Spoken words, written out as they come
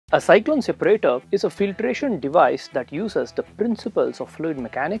A cyclone separator is a filtration device that uses the principles of fluid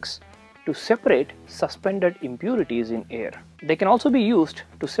mechanics to separate suspended impurities in air. They can also be used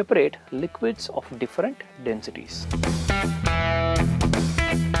to separate liquids of different densities.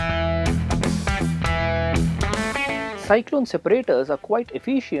 Cyclone separators are quite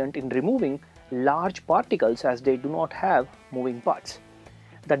efficient in removing large particles as they do not have moving parts.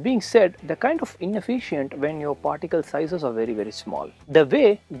 That being said, they're kind of inefficient when your particle sizes are very small. The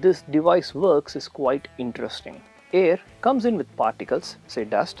way this device works is quite interesting. Air comes in with particles, say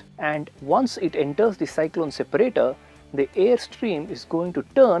dust, and once it enters the cyclone separator, the air stream is going to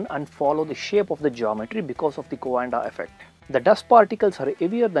turn and follow the shape of the geometry because of the Coanda effect. The dust particles are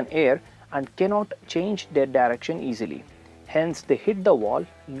heavier than air and cannot change their direction easily. Hence, they hit the wall,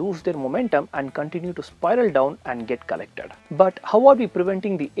 lose their momentum and continue to spiral down and get collected. But how are we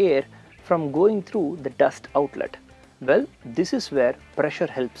preventing the air from going through the dust outlet? Well, this is where pressure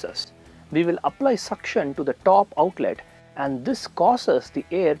helps us. We will apply suction to the top outlet and this causes the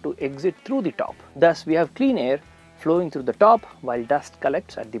air to exit through the top. Thus, we have clean air flowing through the top while dust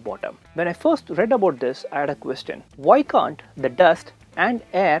collects at the bottom. When I first read about this, I had a question. Why can't the dust and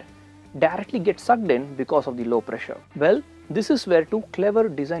air directly get sucked in because of the low pressure? Well, this is where two clever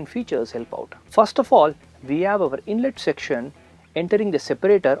design features help out. First of all, we have our inlet section entering the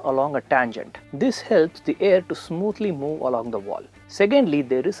separator along a tangent. This helps the air to smoothly move along the wall. Secondly,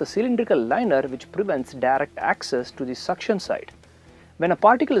 there is a cylindrical liner which prevents direct access to the suction side. When a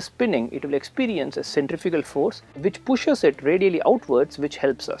particle is spinning, it will experience a centrifugal force which pushes it radially outwards, which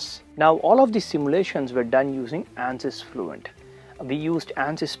helps us. Now, all of these simulations were done using ANSYS Fluent. We used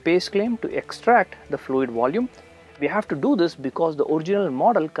ANSYS Space Claim to extract the fluid volume. We have to do this because the original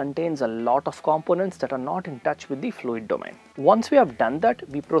model contains a lot of components that are not in touch with the fluid domain. Once we have done that,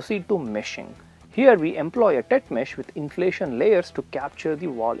 we proceed to meshing. Here we employ a TET mesh with inflation layers to capture the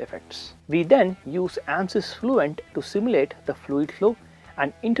wall effects. We then use ANSYS Fluent to simulate the fluid flow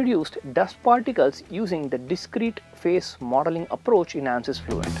and introduced dust particles using the discrete phase modeling approach in ANSYS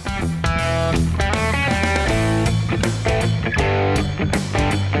Fluent.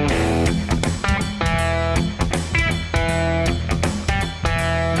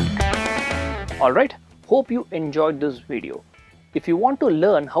 Alright, hope you enjoyed this video. If you want to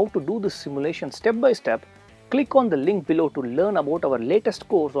learn how to do this simulation step by step, click on the link below to learn about our latest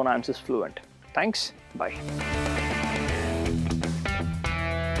course on ANSYS Fluent. Thanks, bye.